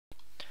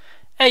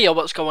Hey yo,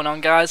 what's going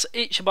on guys?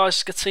 It's your boy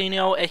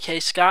Scatino, aka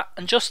Scat,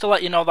 and just to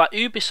let you know that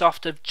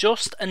Ubisoft have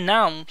just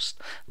announced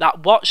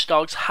that Watch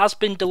Dogs has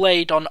been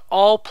delayed on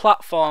all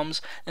platforms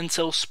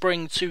until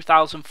spring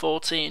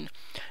 2014.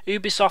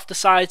 Ubisoft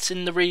decides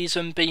in the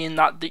reason being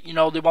that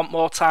they want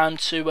more time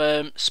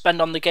to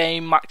spend on the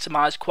game,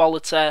 maximise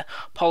quality,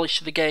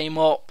 polish the game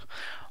up.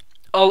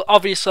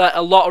 Obviously,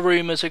 a lot of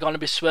rumours are going to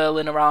be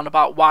swirling around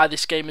about why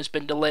this game has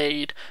been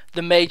delayed.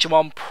 The major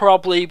one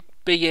probably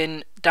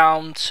being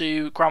down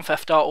to Grand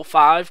Theft Auto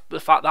 5, the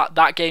fact that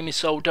that game is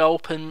so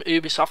dope, and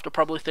Ubisoft are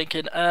probably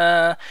thinking,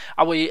 are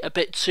we a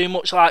bit too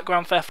much like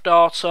Grand Theft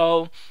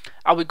Auto?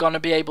 Are we going to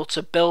be able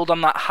to build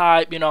on that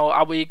hype?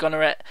 Are we going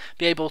to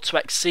be able to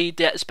exceed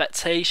the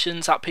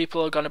expectations that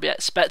people are going to be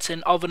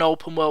expecting of an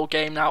open world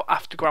game now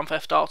after Grand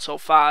Theft Auto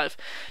 5?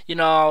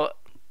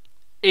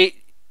 It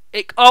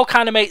all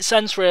kind of makes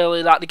sense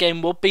really that the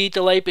game would be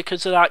delayed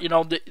because of that.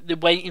 They're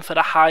waiting for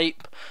the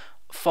hype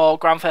for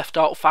Grand Theft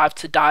Auto 5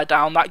 to die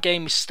down. That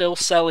game is still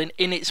selling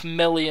in its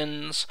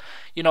millions.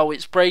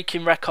 It's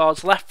breaking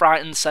records left,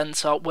 right and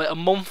centre. We're a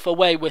month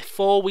away, we're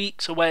 4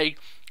 weeks away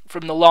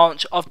from the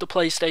launch of the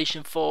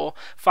PlayStation 4,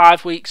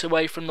 5 weeks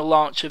away from the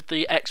launch of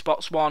the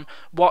Xbox One.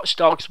 Watch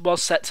Dogs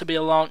was set to be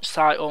a launch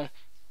title,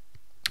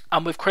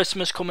 and with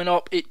Christmas coming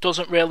up, it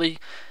doesn't really,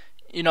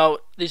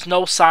 there's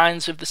no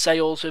signs of the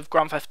sales of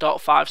Grand Theft Auto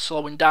 5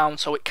 slowing down,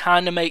 so it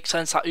kind of makes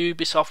sense that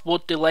Ubisoft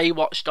would delay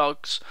Watch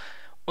Dogs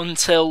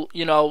until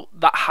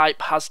that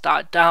hype has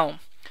died down.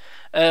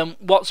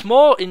 What's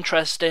more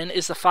interesting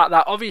is the fact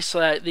that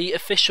obviously the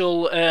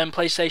official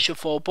PlayStation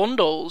 4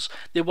 bundles,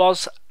 there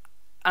was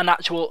an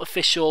actual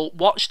official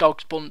Watch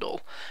Dogs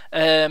bundle,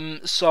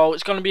 so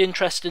it's going to be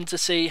interesting to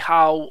see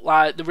how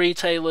the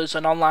retailers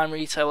and online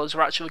retailers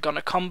are actually going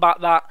to combat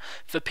that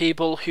for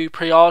people who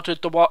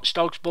pre-ordered the Watch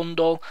Dogs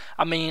bundle.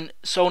 I mean,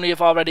 Sony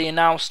have already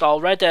announced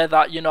already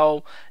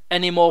that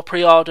any more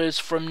pre-orders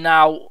from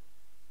now,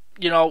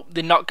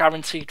 they're not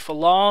guaranteed for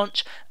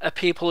launch.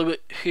 People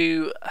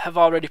who have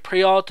already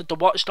pre-ordered the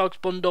Watch Dogs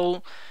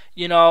bundle,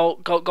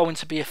 going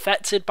to be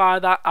affected by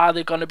that? Are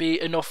there going to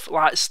be enough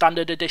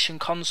standard edition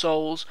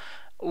consoles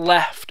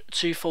left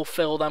to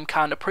fulfill them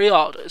kind of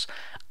pre-orders?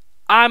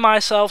 I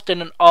myself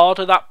didn't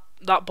order that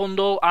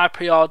bundle. I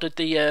pre-ordered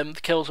the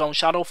Killzone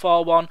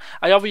Shadowfall one.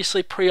 I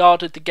obviously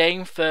pre-ordered the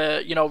game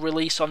for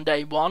release on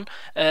day one.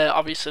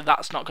 Obviously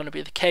that's not going to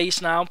be the case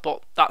now,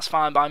 but that's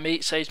fine by me.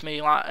 It saves me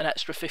an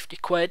extra 50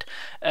 quid.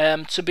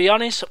 To be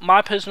honest,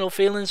 my personal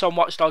feelings on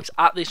Watch Dogs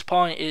at this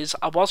point is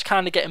I was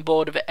kind of getting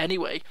bored of it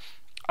anyway.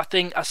 I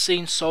think I've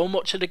seen so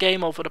much of the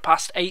game over the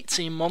past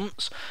 18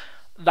 months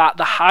that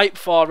the hype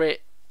for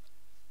it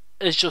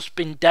has just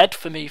been dead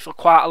for me for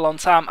quite a long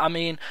time. I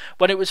mean,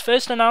 when it was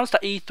first announced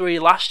at E3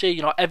 last year,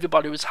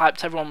 everybody was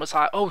hyped. Everyone was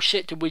like, oh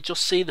shit, did we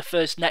just see the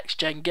first next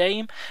gen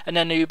game? And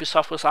then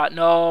Ubisoft was like,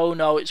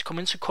 no, it's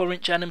coming to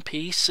current gen and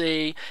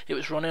PC. It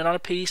was running on a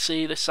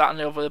PC, this, that and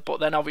the other,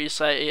 but then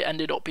obviously it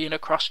ended up being a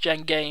cross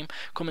gen game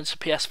coming to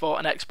PS4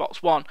 and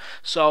Xbox One.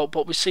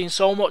 But we've seen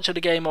so much of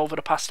the game over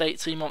the past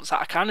 18 months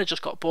that I kind of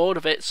just got bored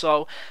of it.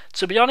 So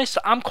to be honest,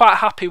 I'm quite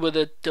happy with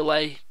the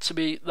delay, to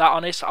be that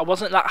honest. I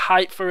wasn't that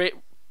hyped for it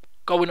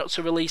going up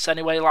to release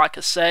anyway. Like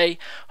I say,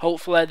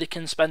 hopefully they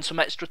can spend some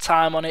extra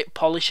time on it,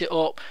 polish it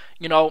up,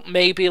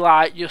 maybe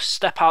just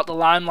step out the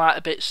limelight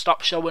a bit,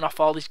 stop showing off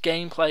all this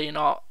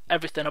gameplay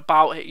everything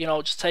about it,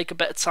 just take a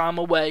bit of time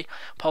away,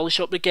 polish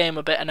up the game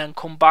a bit, and then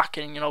come back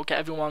and get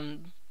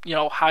everyone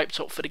hyped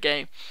up for the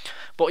game.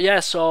 But yeah,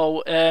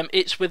 so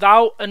it's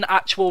without an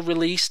actual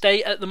release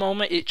date at the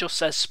moment. It just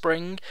says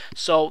spring,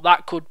 so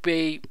that could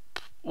be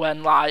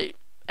when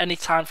any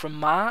time from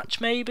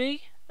March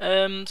maybe.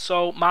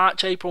 So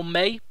March, April,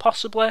 May,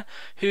 possibly.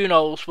 Who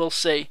knows? We'll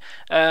see.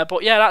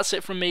 But yeah, that's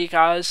it from me,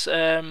 guys.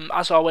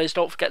 As always,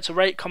 don't forget to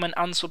rate, comment,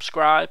 and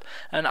subscribe.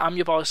 And I'm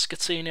your boy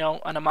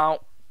Scatino, and I'm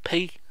out.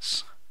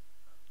 Peace.